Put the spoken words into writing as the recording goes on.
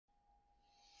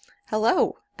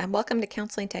Hello, and welcome to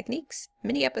Counseling Techniques,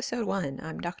 mini episode 1.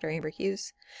 I'm Dr. Amber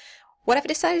Hughes. What I've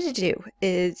decided to do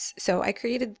is, I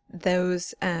created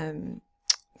those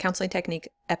counseling technique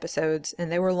episodes,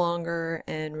 and they were longer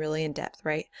and really in depth,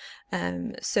 right?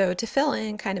 So to fill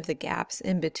in kind of the gaps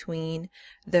in between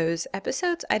those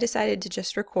episodes, I decided to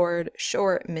just record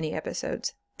short mini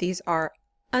episodes. These are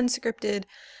unscripted,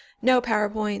 no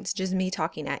PowerPoints, just me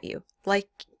talking at you, like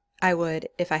I would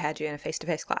if I had you in a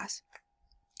face-to-face class.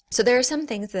 So there are some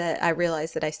things that I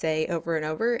realize that I say over and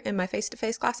over in my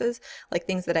face-to-face classes, like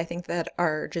things that I think that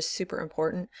are just super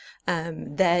important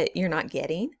that you're not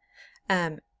getting.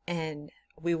 And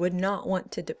we would not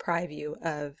want to deprive you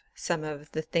of some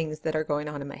of the things that are going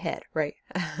on in my head, right?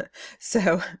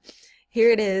 So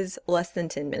here it is, less than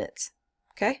 10 minutes,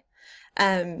 okay?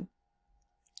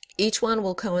 Each one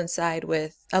will coincide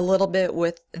with a little bit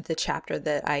with the chapter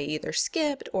that I either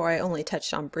skipped or I only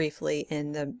touched on briefly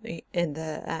in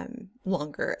the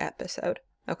longer episode.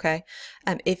 Okay.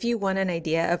 If you want an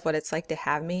idea of what it's like to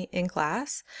have me in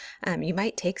class, you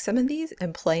might take some of these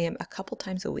and play them a couple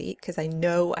times a week because I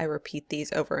know I repeat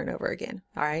these over and over again.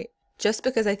 All right. Just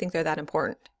because I think they're that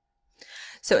important.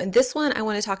 So in this one, I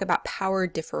want to talk about power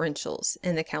differentials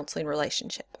in the counseling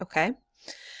relationship. Okay.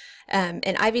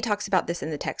 And Ivy talks about this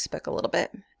in the textbook a little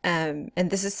bit. And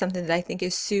this is something that I think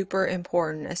is super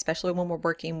important, especially when we're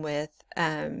working with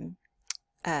certain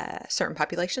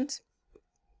populations.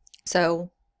 So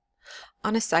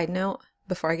on a side note,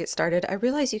 before I get started, I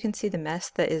realize you can see the mess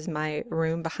that is my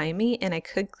room behind me, and I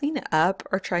could clean it up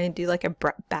or try and do like a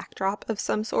backdrop of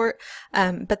some sort.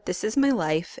 But this is my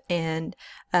life, and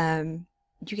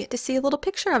you get to see a little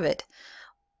picture of it.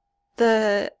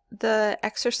 The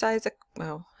exercise,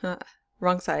 well,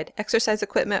 wrong side. Exercise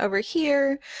equipment over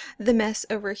here, the mess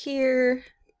over here,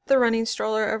 the running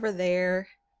stroller over there.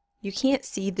 You can't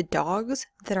see the dogs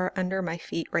that are under my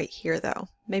feet right here though.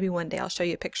 Maybe one day I'll show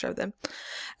you a picture of them.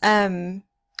 All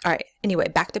right, anyway,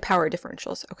 back to power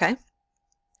differentials, okay?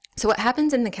 So what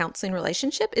happens in the counseling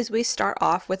relationship is we start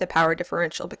off with a power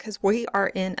differential because we are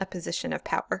in a position of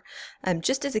power,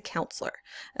 just as a counselor.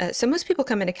 So most people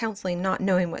come into counseling not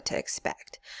knowing what to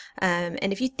expect. And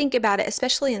if you think about it,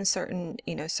 especially in certain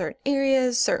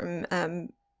areas,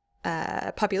 certain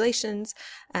populations,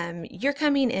 you're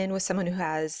coming in with someone who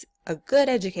has a good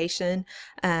education,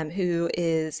 who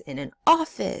is in an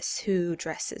office, who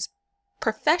dresses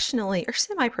professionally or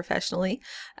semi-professionally.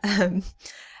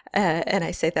 And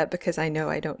I say that because I know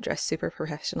I don't dress super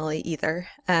professionally either.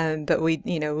 But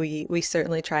we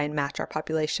certainly try and match our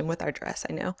population with our dress,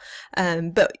 I know.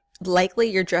 But likely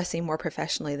you're dressing more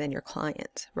professionally than your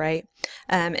client, right?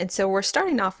 And so we're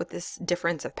starting off with this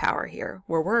difference of power here,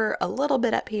 where we're a little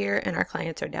bit up here and our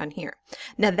clients are down here.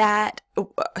 Now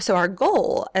so our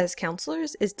goal as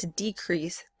counselors is to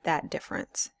decrease that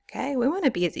difference. Okay, we want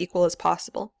to be as equal as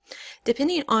possible.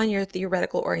 Depending on your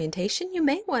theoretical orientation, you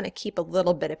may want to keep a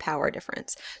little bit of power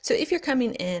difference. So if you're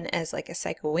coming in as like a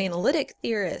psychoanalytic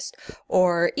theorist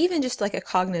or even just like a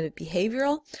cognitive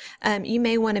behavioral, you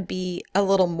may want to be a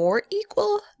little more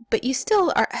equal, but you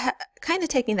still are kind of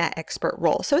taking that expert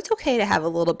role. So it's okay to have a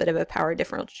little bit of a power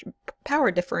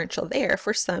differential there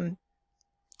for some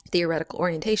theoretical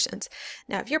orientations.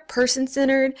 Now, if you're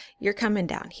person-centered, you're coming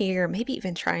down here, maybe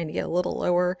even trying to get a little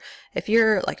lower. If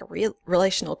you're like a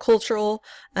relational cultural,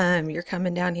 you're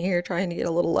coming down here trying to get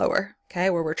a little lower, okay,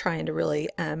 where we're trying to really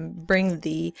bring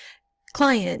the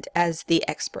client as the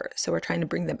expert. So we're trying to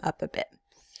bring them up a bit.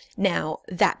 Now,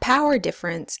 that power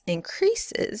difference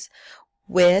increases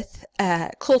with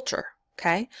culture,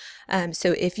 okay?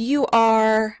 So if you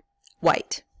are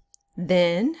white,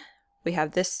 then we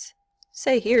have this.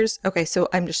 Okay, so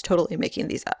I'm just totally making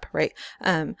these up, right?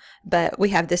 But we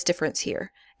have this difference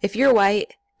here. If you're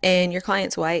white and your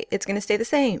client's white, it's going to stay the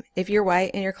same. If you're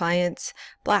white and your client's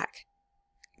black,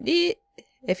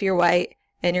 if you're white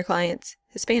and your client's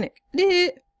Hispanic,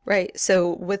 right?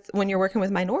 So when you're working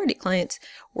with minority clients,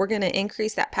 we're going to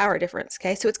increase that power difference,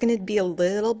 okay? So it's going to be a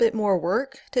little bit more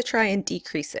work to try and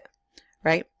decrease it,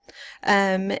 right?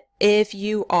 If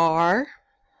you are,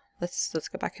 let's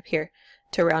go back up here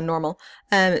to around normal.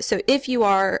 So if you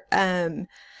are,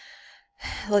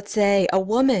 let's say a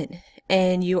woman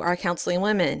and you are counseling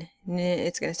women,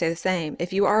 it's going to stay the same.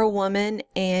 If you are a woman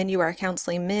and you are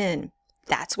counseling men,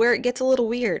 that's where it gets a little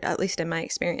weird, at least in my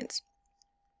experience.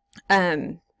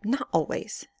 Not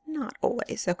always,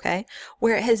 okay?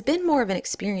 Where it has been more of an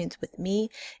experience with me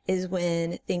is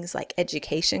when things like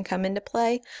education come into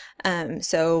play.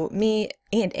 So me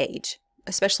and age.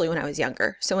 Especially when I was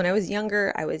younger. So when I was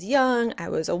younger, I was young, I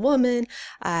was a woman,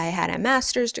 I had a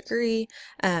master's degree.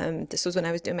 This was when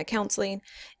I was doing my counseling,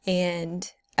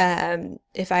 and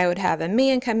if I would have a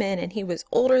man come in and he was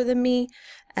older than me,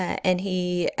 and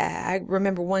I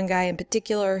remember one guy in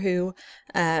particular who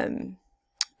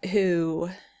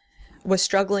was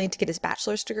struggling to get his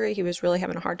bachelor's degree. He was really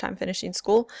having a hard time finishing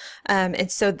school.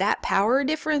 And so that power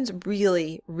difference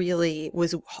really, really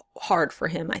was hard for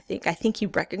him, I think. I think he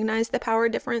recognized the power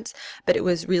difference, but it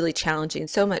was really challenging,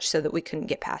 so much so that we couldn't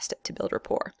get past it to build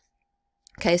rapport.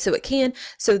 Okay, so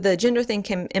the gender thing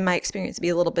can, in my experience, be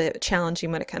a little bit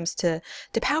challenging when it comes to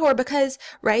power because,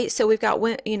 right, so we've got,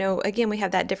 again, we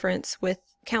have that difference with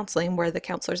counseling where the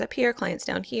counselor's up here, client's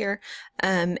down here.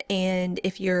 And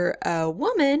if you're a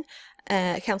woman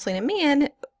counseling a man,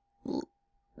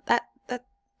 that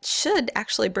should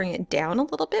actually bring it down a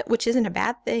little bit, which isn't a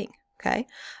bad thing, okay?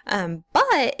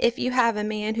 But if you have a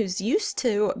man who's used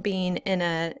to being in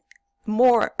a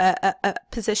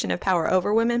position of power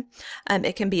over women,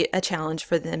 it can be a challenge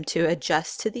for them to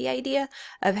adjust to the idea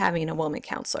of having a woman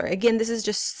counselor. Again, this is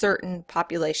just certain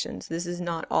populations. This is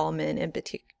not all men in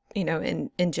particular,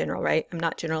 in general, right? I'm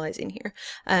not generalizing here.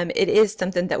 It is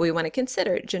something that we want to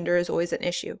consider. Gender is always an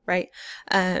issue, right?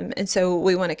 And so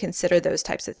we want to consider those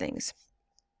types of things.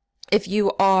 If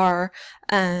you are,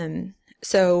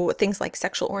 so things like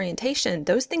sexual orientation,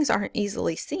 those things aren't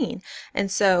easily seen. And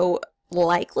so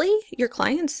likely your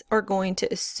clients are going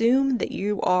to assume that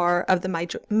you are of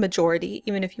the majority,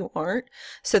 even if you aren't.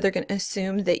 So they're going to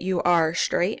assume that you are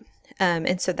straight.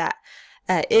 And so that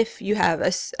if you have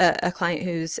a client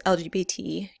who's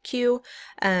LGBTQ,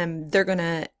 they're going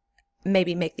to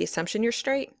maybe make the assumption you're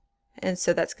straight. And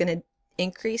so that's going to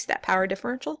increase that power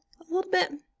differential a little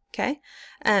bit. Okay.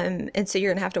 And so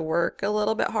you're going to have to work a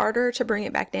little bit harder to bring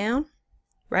it back down,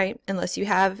 right? Unless you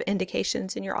have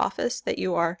indications in your office that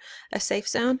you are a safe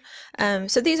zone.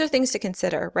 So these are things to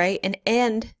consider, right?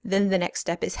 And then the next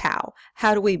step is how.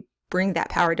 How do we bring that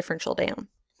power differential down?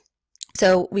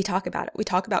 So we talk about it. We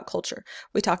talk about culture.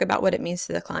 We talk about what it means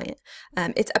to the client.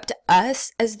 It's up to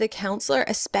us as the counselor,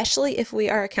 especially if we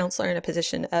are a counselor in a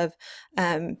position of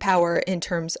power in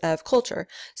terms of culture.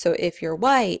 So if you're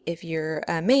white, if you're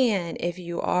a man, if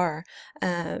you are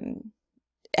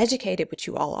educated, which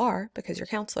you all are because you're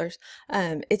counselors,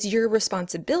 it's your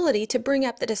responsibility to bring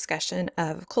up the discussion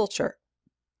of culture.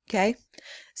 Okay?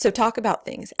 So talk about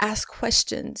things, ask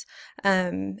questions,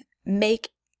 make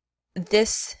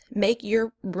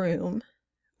your room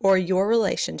or your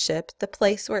relationship the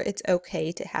place where it's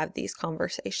okay to have these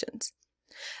conversations.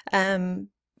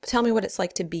 Tell me what it's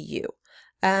like to be you.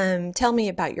 Tell me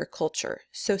about your culture.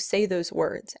 So say those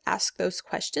words, ask those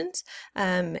questions.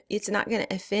 It's not going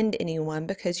to offend anyone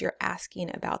because you're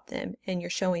asking about them and you're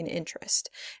showing interest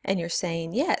and you're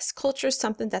saying, yes, culture is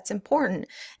something that's important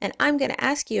and I'm going to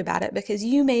ask you about it because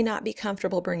you may not be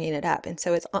comfortable bringing it up. And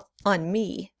so it's on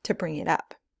me to bring it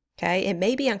up. Okay, it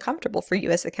may be uncomfortable for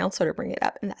you as a counselor to bring it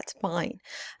up, and that's fine.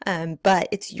 But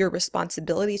it's your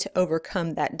responsibility to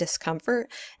overcome that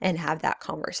discomfort and have that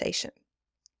conversation.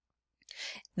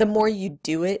 The more you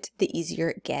do it, the easier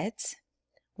it gets.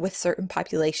 With certain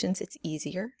populations, it's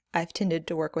easier. I've tended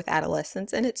to work with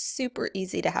adolescents, and it's super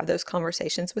easy to have those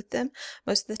conversations with them.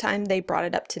 Most of the time, they brought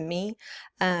it up to me,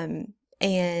 and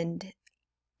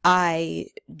I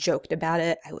joked about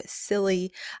it. I was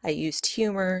silly. I used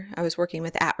humor. I was working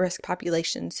with at-risk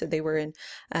populations, so they were in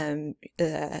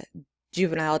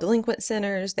juvenile delinquent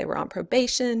centers. They were on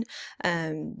probation.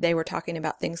 They were talking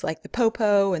about things like the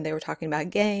popo, and they were talking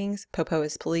about gangs. Popo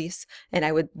is police, and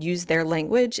I would use their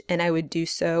language, and I would do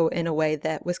so in a way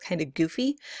that was kind of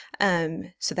goofy.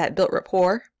 So that built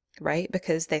rapport. Right?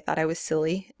 Because they thought I was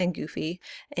silly and goofy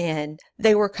and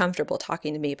they were comfortable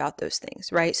talking to me about those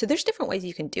things, right? So there's different ways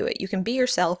you can do it. You can be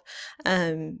yourself.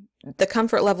 The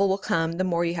comfort level will come the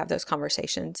more you have those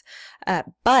conversations.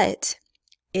 But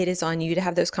it is on you to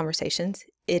have those conversations.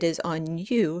 It is on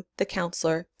you, the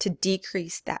counselor, to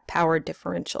decrease that power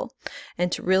differential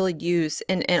and to really use,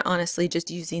 and honestly,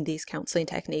 just using these counseling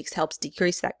techniques helps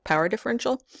decrease that power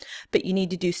differential, but you need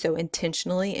to do so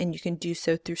intentionally, and you can do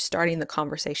so through starting the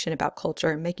conversation about culture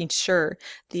and making sure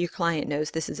that your client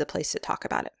knows this is a place to talk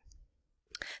about it.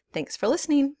 Thanks for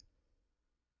listening.